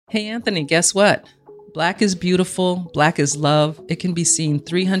Hey, Anthony, guess what? Black is beautiful. Black is love. It can be seen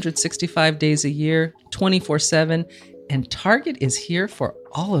 365 days a year, 24/7, and Target is here for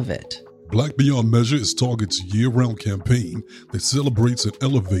all of it. Black Beyond Measure is Target's year-round campaign that celebrates and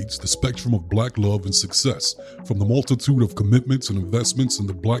elevates the spectrum of Black love and success, from the multitude of commitments and investments in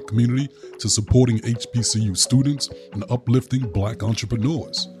the Black community to supporting HBCU students and uplifting Black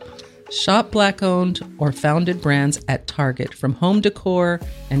entrepreneurs. Shop Black-owned or founded brands at Target, from home decor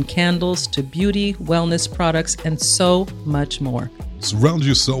and candles to beauty, wellness products, and so much more. Surround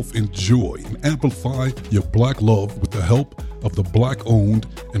yourself in joy and amplify your Black love with the help of the Black-owned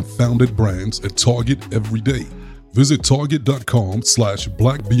and founded brands at Target every day. Visit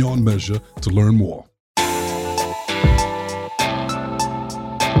target.com/Black Beyond Measure to learn more.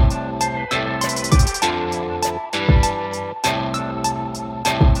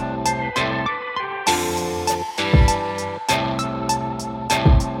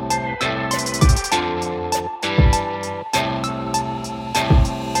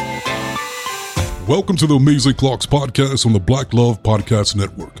 Welcome to the Amazing Clarks podcast on the Black Love Podcast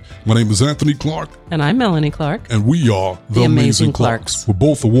Network. My name is Anthony Clark. And I'm Melanie Clark. And we are the Amazing Clarks. We're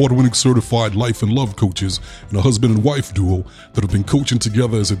both award-winning certified life and love coaches and a husband and wife duo that have been coaching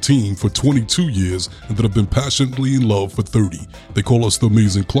together as a team for 22 years and that have been passionately in love for 30. They call us the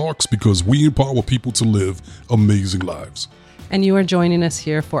Amazing Clarks because we empower people to live amazing lives. And you are joining us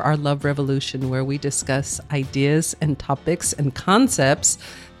here for our Love Revolution, where we discuss ideas and topics and concepts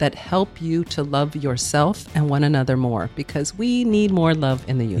that help you to love yourself and one another more, because we need more love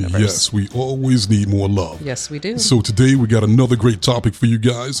in the universe. Yes, we always need more love. Yes, we do. So today we got another great topic for you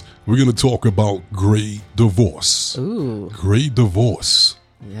guys. We're going to talk about gray divorce. Ooh. Gray divorce.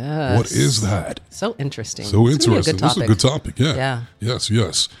 Yes. What is that? So interesting. So It's gonna be interesting. This is a good topic. Yeah. Yeah.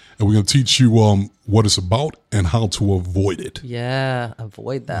 Yes. And we're going to teach you what it's about and how to avoid it. Yeah,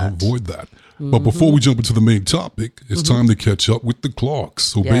 avoid that. Avoid that. But before we jump into the main topic, it's time to catch up with the Clarks.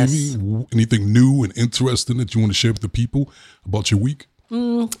 So, Yes. baby, anything new and interesting that you want to share with the people about your week?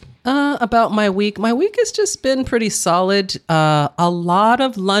 About my week has just been pretty solid. A lot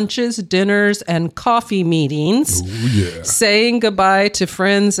of lunches, dinners, and coffee meetings. Oh, yeah. Saying goodbye to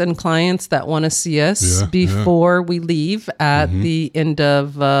friends and clients that want to see us Yeah, before we leave at the end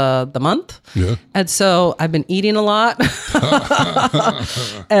of the month. Yeah. And so I've been eating a lot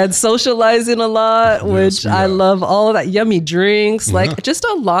and socializing a lot, which we I have. love all of that. Yummy drinks, like just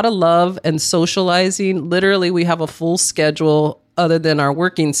a lot of love and socializing. Literally, we have a full schedule other than our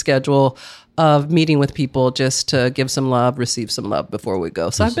working schedule of meeting with people just to give some love, receive some love before we go.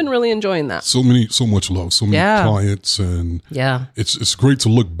 So I've been really enjoying that. So much love, so many Yeah. clients, and Yeah. it's great to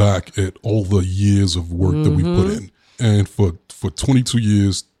look back at all the years of work that we put in. And for 22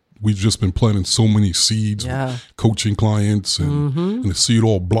 years, we've just been planting so many seeds, Yeah. coaching clients, and to see it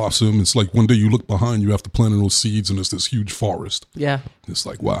all blossom. It's like one day you look behind you after planting those seeds, and it's this huge forest. Yeah. It's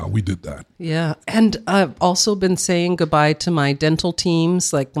like, wow, we did that. Yeah. And I've also been saying goodbye to my dental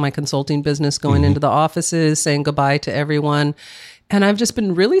teams, like my consulting business, going into the offices, saying goodbye to everyone. And I've just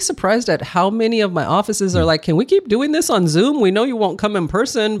been really surprised at how many of my offices are like, can we keep doing this on Zoom? We know you won't come in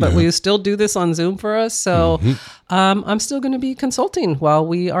person, but we still do this on Zoom for us. So I'm still going to be consulting while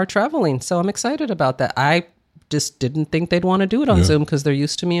we are traveling. So I'm excited about that. I just didn't think they'd want to do it on Zoom because they're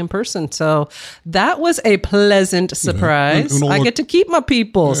used to me in person. So that was a pleasant surprise. And all I the- get to keep my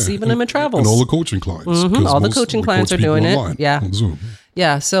people, even them in travels. And all the coaching clients. 'cause All the most- coaching we clients coach are people doing it. online Yeah. on Zoom.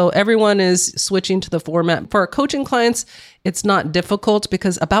 Yeah, so everyone is switching to the format. For our coaching clients, it's not difficult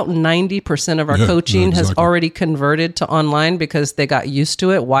because about 90% of our coaching has exactly. already converted to online because they got used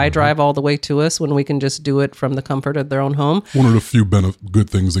to it. Why drive all the way to us when we can just do it from the comfort of their own home? One of the few good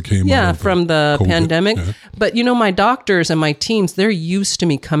things that came out of From the COVID. pandemic. Yeah. But, my doctors and my teams, they're used to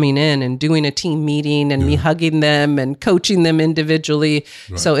me coming in and doing a team meeting and me hugging them and coaching them individually.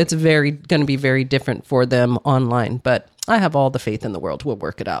 So it's going to be very different for them online. But I have all the faith in the world. We'll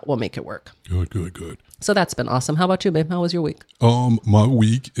work it out. We'll make it work. Good. So that's been awesome. How about you, babe? How was your week? My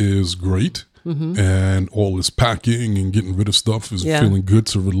week is great. And all this packing and getting rid of stuff is feeling good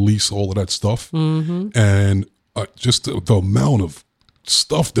to release all of that stuff. And just the amount of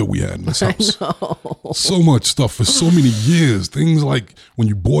stuff that we had in this house. So much stuff for so many years. Things like when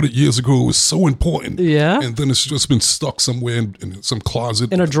you bought it years ago, it was so important. Yeah. And then it's just been stuck somewhere in some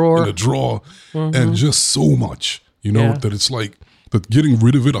closet. In a drawer. And just so much, that it's like, but getting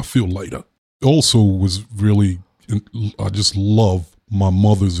rid of it, I feel lighter. Also was really, I just love my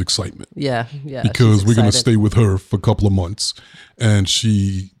mother's excitement. Yeah. Because she's we're going to excited. stay with her for a couple of months. And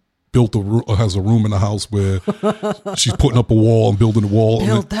she has a room in the house where she's putting up a wall and building a wall.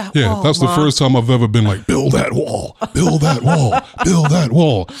 Build that yeah, wall, that's the Mom. first time I've ever been like, build that wall, build that wall, build that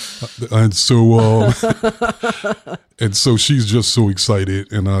wall. And so she's just so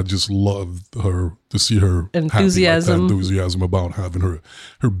excited, and I just love her to see her enthusiasm, enthusiasm about having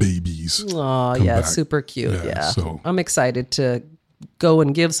her babies. Oh yeah, back. super cute. Yeah, so I'm excited to go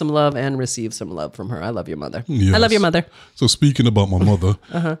and give some love and receive some love from her. I love your mother. Yes. I love your mother. So speaking about my mother,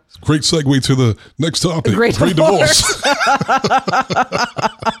 great segue to the next topic. Great divorce.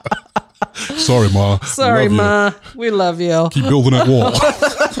 Sorry, Ma. Sorry, Ma. We love you. Keep building that wall.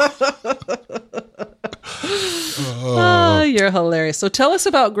 Oh, you're hilarious. So tell us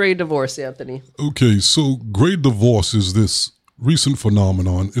about Great Divorce, Anthony. Okay, so great divorce is this recent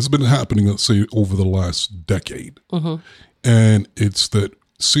phenomenon. It's been happening, let's say, over the last decade. And it's that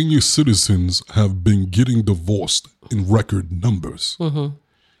senior citizens have been getting divorced in record numbers.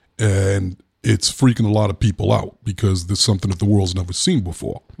 And it's freaking a lot of people out because there's something that the world's never seen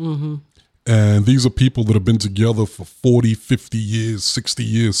before. And these are people that have been together for 40, 50 years, 60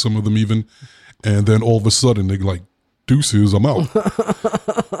 years, some of them even. And then all of a sudden they're like, deuces, I'm out.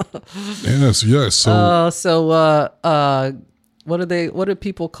 Yes. So, what do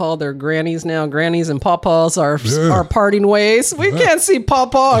people call their grannies now? Grannies and pawpaws are parting ways. We can't see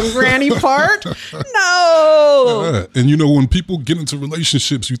pawpaw and granny part. No. Yeah. And when people get into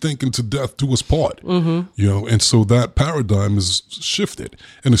relationships, you think into death do us part. And so that paradigm is shifted.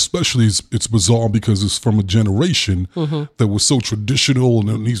 And especially it's bizarre because it's from a generation that was so traditional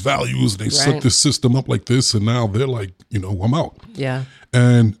and these values, and they set this system up like this, and now they're like, I'm out. Yeah.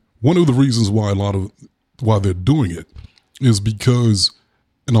 And one of the reasons why they're doing it is because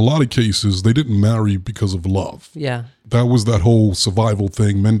in a lot of cases, they didn't marry because of love. Yeah. That was that whole survival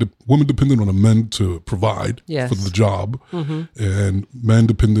thing. Women depended on the men to provide for the job, and men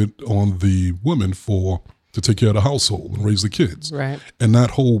depended on the women to take care of the household and raise the kids. Right. And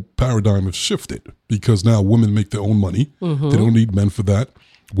that whole paradigm has shifted because now women make their own money. They don't need men for that.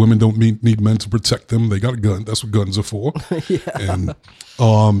 Women don't need men to protect them. They got a gun. That's what guns are for. And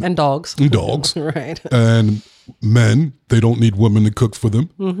dogs. And dogs. Right. And men, they don't need women to cook for them.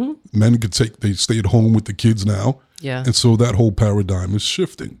 Men they stay at home with the kids now. Yeah. And so that whole paradigm is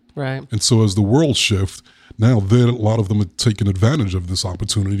shifting. Right. And so as the world shifts, now a lot of them are taking advantage of this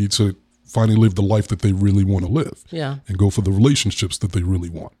opportunity to finally live the life that they really want to live. Yeah. And go for the relationships that they really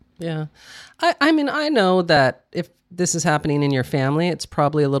want. Yeah. I mean, I know that if this is happening in your family, it's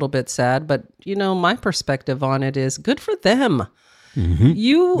probably a little bit sad, but my perspective on it is good for them.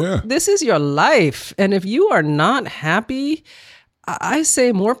 This is your life. And if you are not happy, I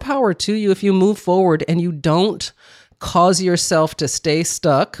say more power to you if you move forward and you don't cause yourself to stay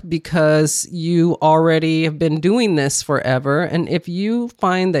stuck because you already have been doing this forever. And if you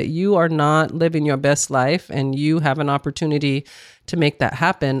find that you are not living your best life and you have an opportunity to make that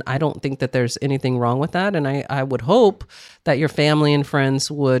happen, I don't think that there's anything wrong with that. And I would hope that your family and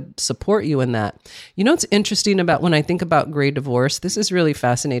friends would support you in that. It's interesting about when I think about Great Divorce, this is really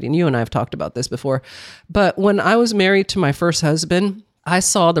fascinating. You and I have talked about this before, but when I was married to my first husband, I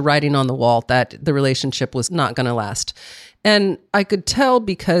saw the writing on the wall that the relationship was not going to last. And I could tell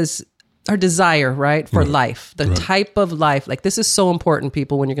because our desire, right, for life, the type of life, like this is so important,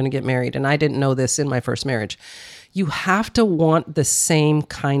 people, when you're going to get married. And I didn't know this in my first marriage. You have to want the same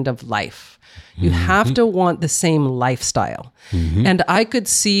kind of life. You have to want the same lifestyle. And I could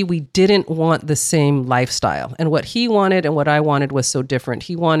see we didn't want the same lifestyle. And what he wanted and what I wanted was so different.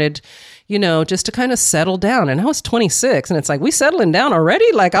 He wanted, just to kind of settle down. And I was 26. And it's like, we settling down already?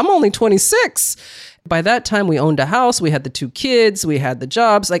 Like, I'm only 26. By that time, we owned a house. We had the 2 kids. We had the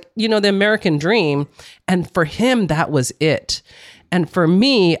jobs. Like, the American dream. And for him, that was it. And for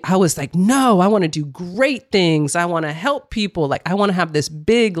me, I was like, no, I want to do great things. I want to help people. Like, I want to have this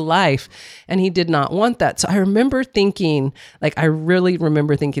big life. And he did not want that. So I remember thinking, I really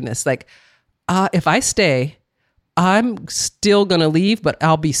remember thinking this, if I stay, I'm still going to leave, but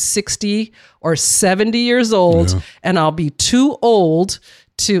I'll be 60 or 70 years old and I'll be too old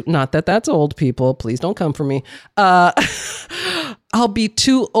to, not that that's old, people, please don't come for me. I'll be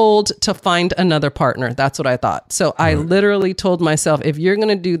too old to find another partner. That's what I thought. So I literally told myself, if you're going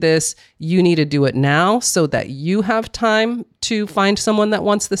to do this, you need to do it now so that you have time to find someone that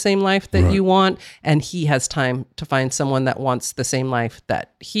wants the same life that you want. And he has time to find someone that wants the same life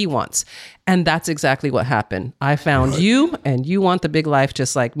that he wants. And that's exactly what happened. I found you, and you want the big life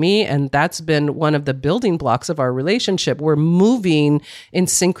just like me. And that's been one of the building blocks of our relationship. We're moving in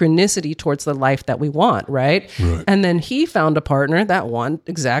synchronicity towards the life that we want, right? And then he found a partner partner that wanted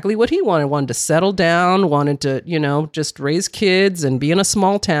exactly what he wanted to settle down, wanted to, just raise kids and be in a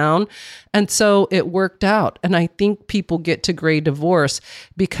small town. And so it worked out. And I think people get to gray divorce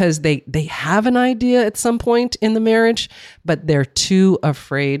because they have an idea at some point in the marriage, but they're too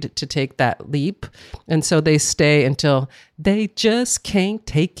afraid to take that leap. And so they stay until they just can't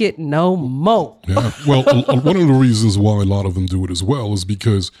take it no more. Yeah. Well, one of the reasons why a lot of them do it as well is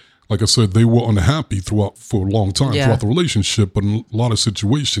because, like I said, they were unhappy for a long time throughout the relationship, but in a lot of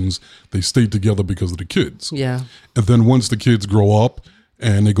situations, they stayed together because of the kids. Yeah. And then once the kids grow up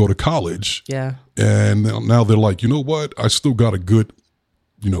and they go to college, and now they're like, you know what? I still got a good,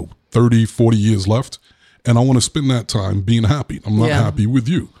 30, 40 years left, and I want to spend that time being happy. I'm not happy with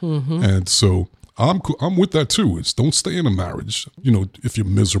you. Mm-hmm. And so I'm with that too. It's don't stay in a marriage, if you're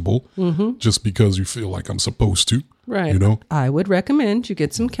miserable, just because you feel like I'm supposed to. Right. I would recommend you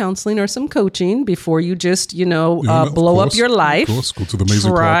get some counseling or some coaching before you just, blow up your life. Of course. Go to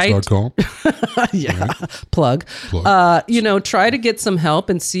theamazingclubs.com. Plug. Try to get some help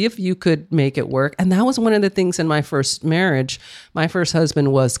and see if you could make it work. And that was one of the things in my first marriage. My first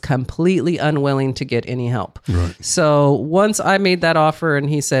husband was completely unwilling to get any help. Right. So once I made that offer and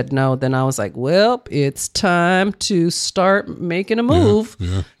he said no, then I was like, well, it's time to start making a move.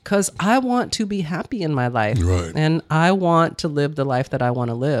 Yeah. Because I want to be happy in my life. Right. And I want to live the life that I want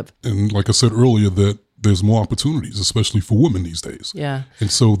to live. And like I said earlier, that there's more opportunities, especially for women these days. Yeah. And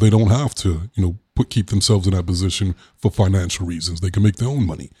so they don't have to, keep themselves in that position for financial reasons. They can make their own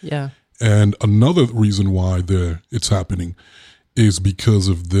money. Yeah. And another reason why it's happening is because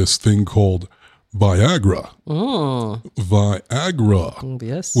of this thing called Viagra. Viagra.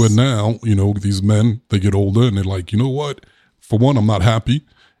 Yes. Where now, these men, they get older and they're like, you know what? For one, I'm not happy.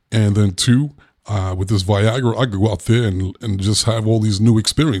 And then two, with this Viagra, I could go out there and just have all these new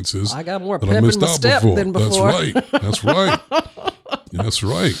experiences. I got more pep in my step than before. That's right. That's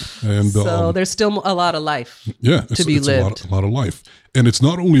right. And so there's still a lot of life to be lived. A lot of life. And it's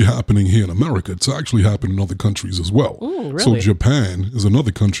not only happening here in America, it's actually happening in other countries as well. Ooh, really? So Japan is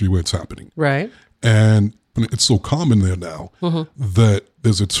another country where it's happening. Right. And it's so common there now that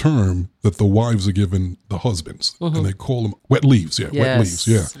there's a term that the wives are giving the husbands, and they call them wet leaves. Yeah, wet leaves.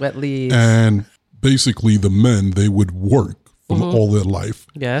 Yeah, wet leaves. And basically, the men, they would work from all their life.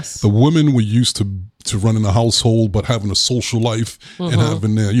 Yes. The women were used to running a household, but having a social life and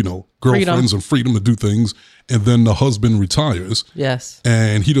having their, girlfriends and freedom to do things. And then the husband retires. Yes.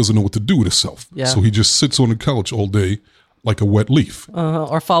 And he doesn't know what to do with himself. Yeah. So he just sits on the couch all day like a wet leaf.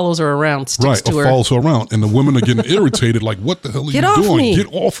 Or follows her around, sticks to her. Right, or follows her around. And the women are getting irritated, like, what the hell are you doing? Me.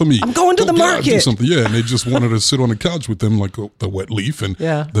 Get off of me. I'm going to the market. Do something. Yeah, and they just wanted to sit on the couch with them like the wet leaf, and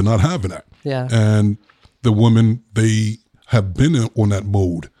they're not having that. Yeah. And the women, they have been on that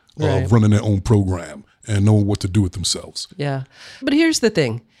mode of running their own program and knowing what to do with themselves. Yeah. But here's the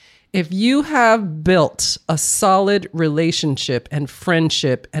thing. If you have built a solid relationship and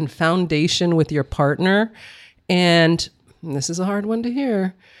friendship and foundation with your partner, and this is a hard one to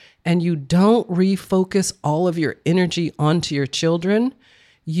hear, and you don't refocus all of your energy onto your children,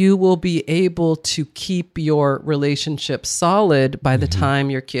 you will be able to keep your relationship solid by the time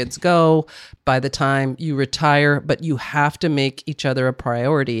your kids go, by the time you retire, but you have to make each other a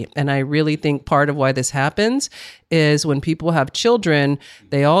priority. And I really think part of why this happens is when people have children,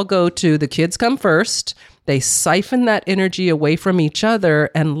 they all go to the kids come first. They siphon that energy away from each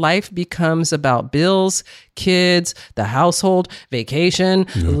other, and life becomes about bills, kids, the household, vacation,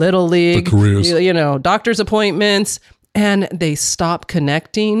 little league, the careers. Doctor's appointments. And they stop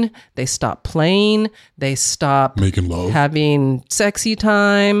connecting, they stop playing, they stop making love, having sexy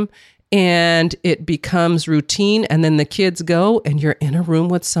time, and it becomes routine. And then the kids go and you're in a room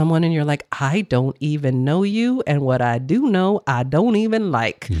with someone and you're like, I don't even know you. And what I do know, I don't even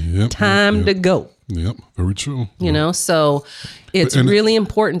like. Time to go. Yep, very true. So it's really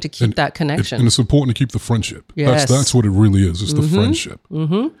important to keep that connection. And it's important to keep the friendship. Yes. That's what it really is. It's the friendship.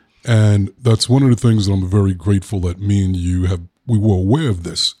 Mm-hmm. And that's one of the things that I'm very grateful that me and you we were aware of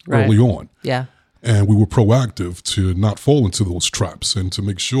this early on. Yeah. And we were proactive to not fall into those traps and to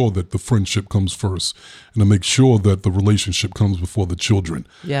make sure that the friendship comes first and to make sure that the relationship comes before the children.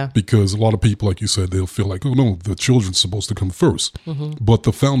 Yeah. Because a lot of people, like you said, they'll feel like, oh no, the children's supposed to come first. Mm-hmm. But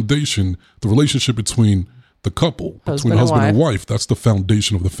the foundation, the relationship between the couple, between husband and wife, that's the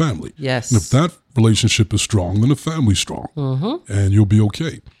foundation of the family. Yes. And if that relationship is strong, then the family's strong. Mm-hmm. And you'll be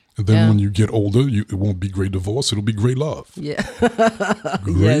okay. And then when you get older, it won't be great divorce. It'll be great love. Yeah.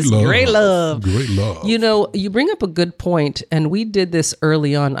 Great love. Great love. Great love. You bring up a good point, and we did this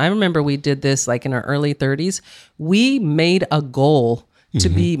early on. I remember we did this like in our early 30s. We made a goal to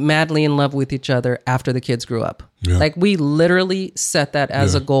be madly in love with each other after the kids grew up. Yeah. Like we literally set that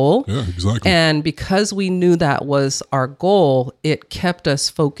as a goal. Yeah, exactly. And because we knew that was our goal, it kept us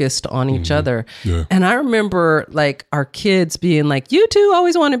focused on each other. Yeah. And I remember like our kids being like, you two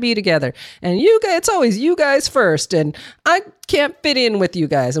always want to be together. And you guys, it's always you guys first. And I can't fit in with you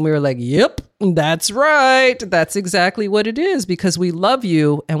guys. And we were like, yep, that's right. That's exactly what it is, because we love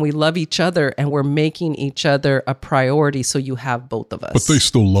you and we love each other and we're making each other a priority. So you have both of us. But they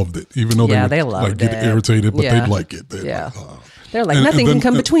still loved it, even though they loved like get it. irritated, but Yeah. they'd like it. They'd Yeah. like, oh. They're like, nothing can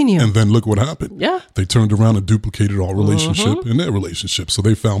come between you. And then look what happened. Yeah. They turned around and duplicated our relationship in their relationship. So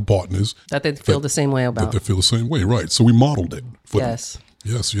they found partners That they feel the same way about. that they feel the same way. Right. So we modeled it for them. Yes.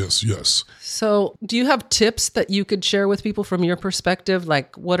 Yes. So do you have tips that you could share with people from your perspective?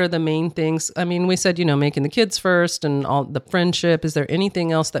 Like, what are the main things? I mean, we said, making the kids first and all the friendship. Is there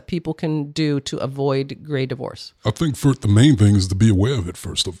anything else that people can do to avoid gray divorce? I think the main thing is to be aware of it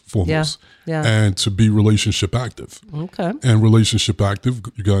first and foremost. Yeah. And to be relationship active. Okay. And relationship active,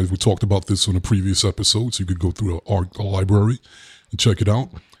 you guys, we talked about this on a previous episode, so you could go through our library and check it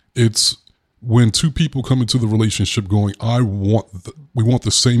out. It's when two people come into the relationship going, we want the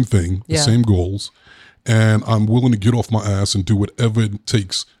same thing, the same goals, and I'm willing to get off my ass and do whatever it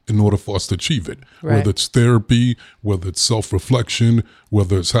takes in order for us to achieve it. Right. Whether it's therapy, whether it's self-reflection,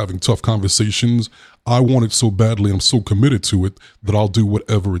 whether it's having tough conversations. I want it so badly, I'm so committed to it that I'll do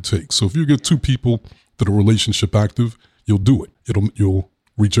whatever it takes. So if you get two people that are relationship active, you'll do it. You'll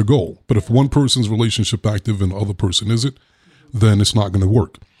reach a goal. But if one person's relationship active and the other person isn't, then it's not going to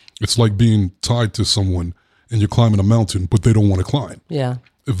work. It's like being tied to someone and you're climbing a mountain, but they don't want to climb. Yeah.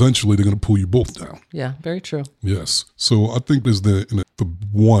 Eventually, they're going to pull you both down. Yeah. Very true. Yes. So I think there's the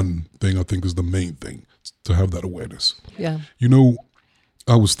one thing I think is the main thing, to have that awareness. Yeah.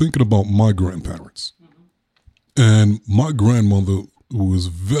 I was thinking about my grandparents, and my grandmother was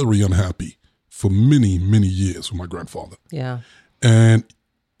very unhappy for many, many years with my grandfather. Yeah. And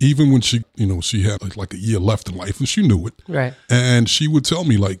even when she had like a year left in life, and she knew it. Right. And she would tell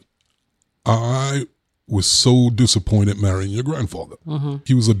me, like, I was so disappointed marrying your grandfather. Mm-hmm.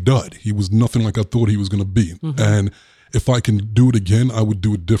 He was a dud. He was nothing like I thought he was going to be. Mm-hmm. And if I can do it again, I would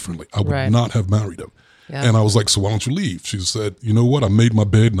do it differently. I would not have married him. Yeah. And I was like, so why don't you leave? She said, you know what? I made my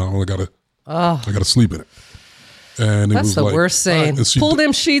bed. Now I gotta sleep in it. And that's the worst saying. Pull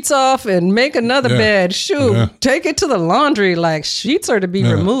them sheets off and make another bed. Shoot, take it to the laundry. Like, sheets are to be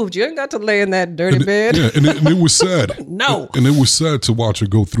removed. You ain't got to lay in that dirty bed. Yeah, and it was sad. No. And it was sad to watch her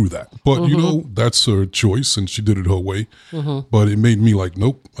go through that. But, that's her choice, and she did it her way. Mm-hmm. But it made me like,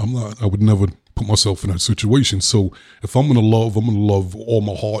 nope, I would never put myself in that situation. So if I'm going to love all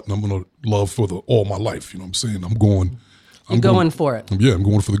my heart, and I'm going to love for all my life. You know what I'm saying? I'm going for it. Yeah, I'm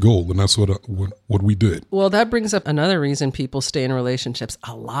going for the goal, and that's what we did. Well, that brings up another reason people stay in relationships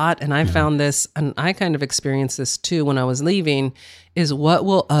a lot, and I found this, and I kind of experienced this too when I was leaving, is what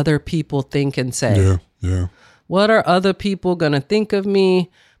will other people think and say? Yeah. What are other people going to think of me?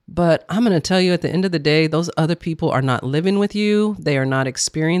 But I'm going to tell you, at the end of the day, those other people are not living with you. They are not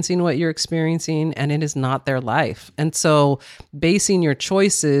experiencing what you're experiencing, and it is not their life. And so basing your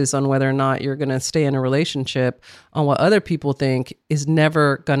choices on whether or not you're going to stay in a relationship on what other people think is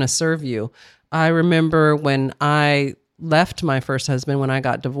never going to serve you. I remember when I left my first husband, when I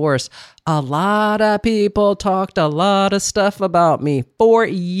got divorced, a lot of people talked a lot of stuff about me for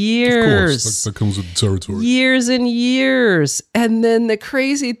years. Of course, that comes with the territory. Years and years. And then the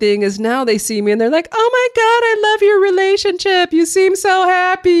crazy thing is now they see me and they're like, oh my God, I love your relationship. You seem so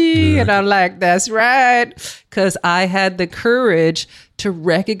happy. Yeah. And I'm like, that's right. Because I had the courage to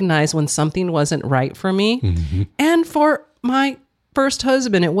recognize when something wasn't right for me. Mm-hmm. And for my first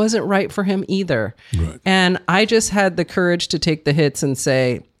husband, it wasn't right for him either. Right. And I just had the courage to take the hits and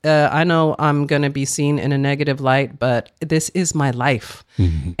say, I know I'm going to be seen in a negative light, but this is my life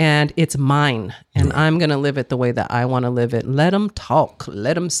and it's mine. And I'm going to live it the way that I want to live it. Let them talk.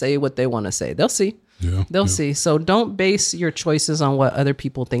 Let them say what they want to say. They'll see. Yeah, They'll see. So don't base your choices on what other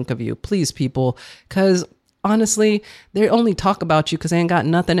people think of you. Please, people, because honestly, they only talk about you because they ain't got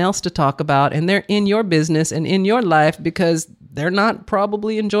nothing else to talk about. And they're in your business and in your life because they're not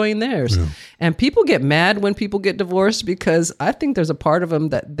probably enjoying theirs. Yeah. And people get mad when people get divorced because I think there's a part of them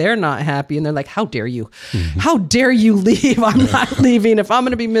that they're not happy. And they're like, how dare you? Mm-hmm. How dare you leave? I'm not leaving. If I'm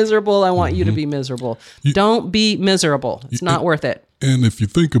going to be miserable, I want you to be miserable. Don't be miserable. It's not worth it. And if you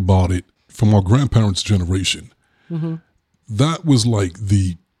think about it, from our grandparents' generation, that was like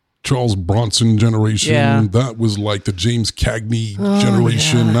the Charles Bronson generation. Yeah. That was like the James Cagney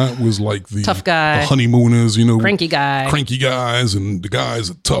generation. Yeah. That was like the Tough guy. the honeymooners, Cranky guys, and the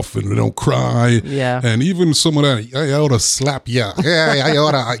guys are tough and they don't cry. Yeah. And even some of that, I ought to slap you. Yeah, I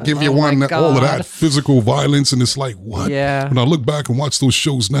ought to give you one. my All of God. that physical violence. And it's like, what? Yeah. When I look back and watch those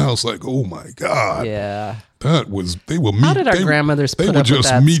shows now, it's like, oh my God. Yeah. They were me. How did our grandmothers They put were up with just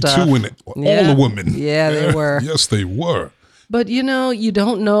that me stuff? too, and all Yeah. the women. Yeah, they were. Yes, they were. But you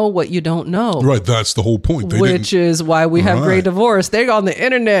don't know what you don't know. Right, that's the whole point. They Which didn't- is why we have Right. Great Divorce. They're on the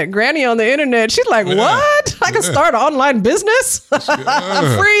internet. Granny on the internet. She's like, Yeah. what? I can start an online business?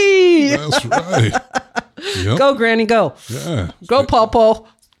 Yeah. Free. That's right. Yep. Go, Granny, go. Yeah. Go, Pawpaw.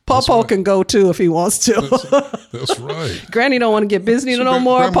 Pawpaw right. can go too if he wants to. That's right. Granny don't want to get busy no they-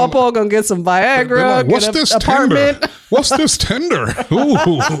 more. grandma- Pawpaw gonna get some They're Viagra, like, what's get this an apartment. tender? What's this tender? Ooh.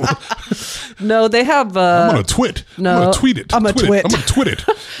 No, they have. I'm gonna twit. no, I'm gonna tweet it. I'm a Twit it. twit. I'm gonna twit it.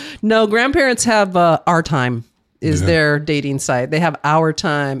 No, grandparents have Our Time is Yeah. their dating site. They have Our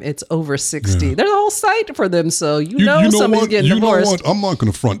Time. It's over 60. Yeah. There's a whole site for them. So you You know know somebody's what? getting You divorced. know what? I'm not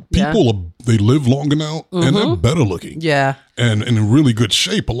gonna front. Yeah. Mm-hmm. People they live longer now, and they're better looking. Yeah. And in really good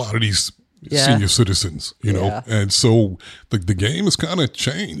shape. A lot of these Yeah. senior citizens, you know, Yeah. and so the game has kind of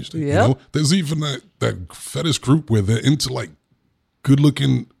changed. You Yep. know, there's even that fetish group where they're into like good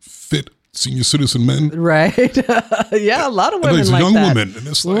looking, fit senior citizen men. Right. Yeah, a lot of And women there's like young that. women, and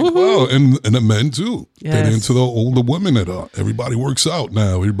it's like, wow, and the men too. They're Yes. into the older women that everybody works out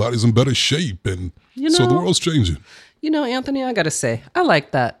now. Everybody's in better shape, and so the know- world's changing. Anthony, I got to say, I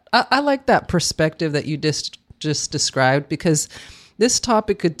like that. I like that perspective that you just described, because this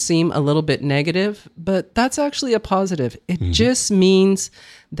topic could seem a little bit negative, but that's actually a positive. It just means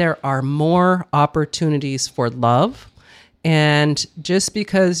there are more opportunities for love. And just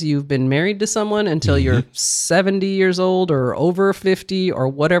because you've been married to someone until you're 70 years old or over 50 or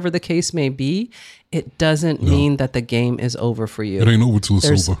whatever the case may be, it doesn't mean that the game is over for you. It ain't over till it's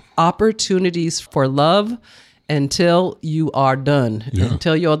There's over. opportunities for love until you are done, Yeah.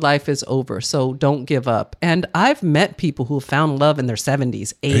 until your life is over. So don't give up. And I've met people who found love in their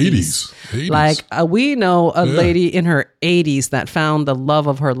 70s, 80s. 80s. Like we know a lady in her 80s that found the love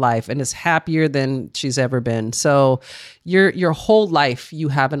of her life and is happier than she's ever been. So your whole life you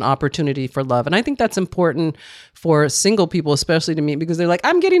have an opportunity for love. And I think that's important for single people, especially to me, because they're like,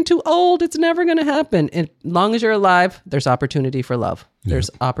 I'm getting too old. It's never going to happen. And as long as you're alive, there's opportunity for love.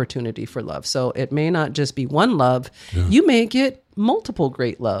 There's opportunity for love. So it may not just be one love. You may get multiple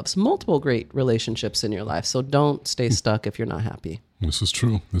great loves, multiple great relationships in your life. So don't stay stuck if you're not happy. This is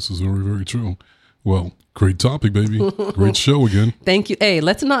true. This is very, very true. Well, great topic, baby. Great show again. Thank you. Hey,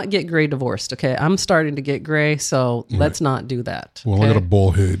 let's not get gray divorced, okay? I'm starting to get gray, so let's not do that. Well, okay? I got a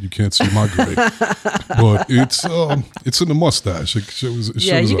bald head. You can't see my gray, but it's in the mustache. It shows. It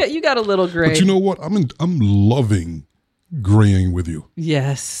Yeah, shows up. you got a little gray. But you know what? I'm loving graying with you.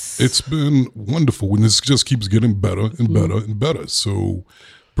 Yes. It's been wonderful, and this just keeps getting better and better and better. So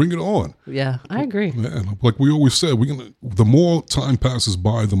bring it on. Yeah, I agree. Man, like we always said, the more time passes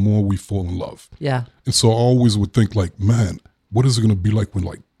by, the more we fall in love. Yeah. And so I always would think like, man, what is it going to be like when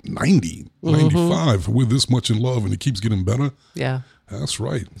like 90, 95, we're this much in love and it keeps getting better? Yeah. That's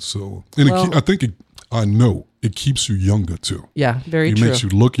right. So, and I know it keeps you younger too. Yeah, very It true. makes you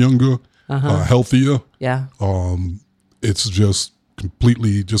look younger, healthier. Yeah. It's just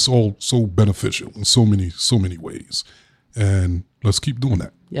completely, just all so beneficial in so many ways. And let's keep doing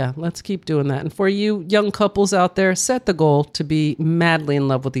that. Yeah, let's keep doing that. And for you young couples out there, set the goal to be madly in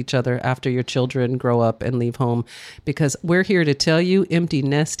love with each other after your children grow up and leave home, because we're here to tell you empty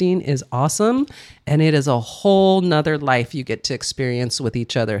nesting is awesome and it is a whole nother life you get to experience with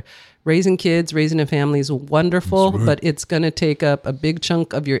each other. Raising kids, raising a family is wonderful, but it's going to take up a big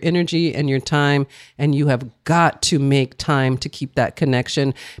chunk of your energy and your time. And you have got to make time to keep that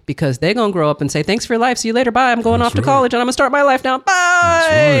connection, because they're going to grow up and say, thanks for your life. See you later. Bye. I'm going off to college and I'm going to start my life now.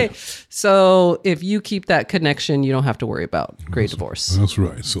 Bye. Right. So if you keep that connection, you don't have to worry about great divorce. That's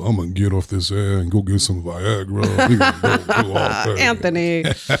right. So I'm going to get off this air and go get some Viagra. We gonna go all that. Anthony,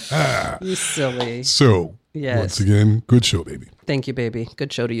 you silly. So, Yes. once again, good show, baby. Thank you, baby.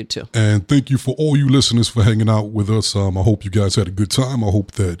 Good show to you too. And thank you for all you listeners for hanging out with us. I hope you guys had a good time. I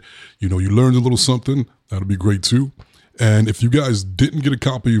hope that, you learned a little something. That'll be great too. And if you guys didn't get a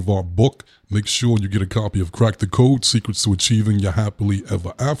copy of our book, make sure you get a copy of Crack the Code, Secrets to Achieving Your Happily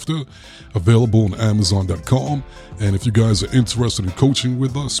Ever After, available on Amazon.com. And if you guys are interested in coaching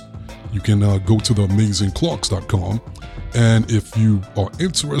with us, you can go to theamazingclarks.com. And if you are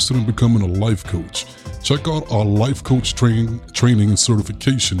interested in becoming a life coach, check out our life coach training and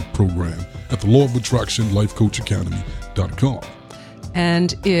certification program at the Law of Attraction Life Coach Academy.com.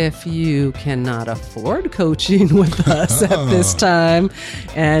 And if you cannot afford coaching with us at this time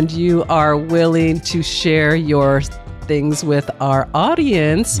and you are willing to share your things with our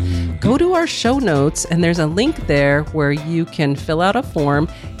audience, go to our show notes and there's a link there where you can fill out a form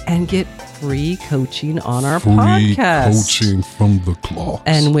and get free coaching on our podcast. Coaching from the Clarks.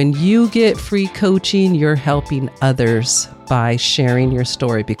 And when you get free coaching, you're helping others by sharing your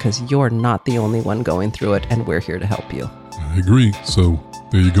story because you're not the only one going through it, and we're here to help you. I agree. So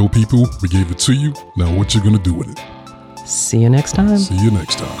there you go, people. We gave it to you. Now what you going to do with it? See you next time. See you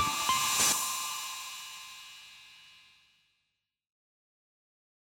next time.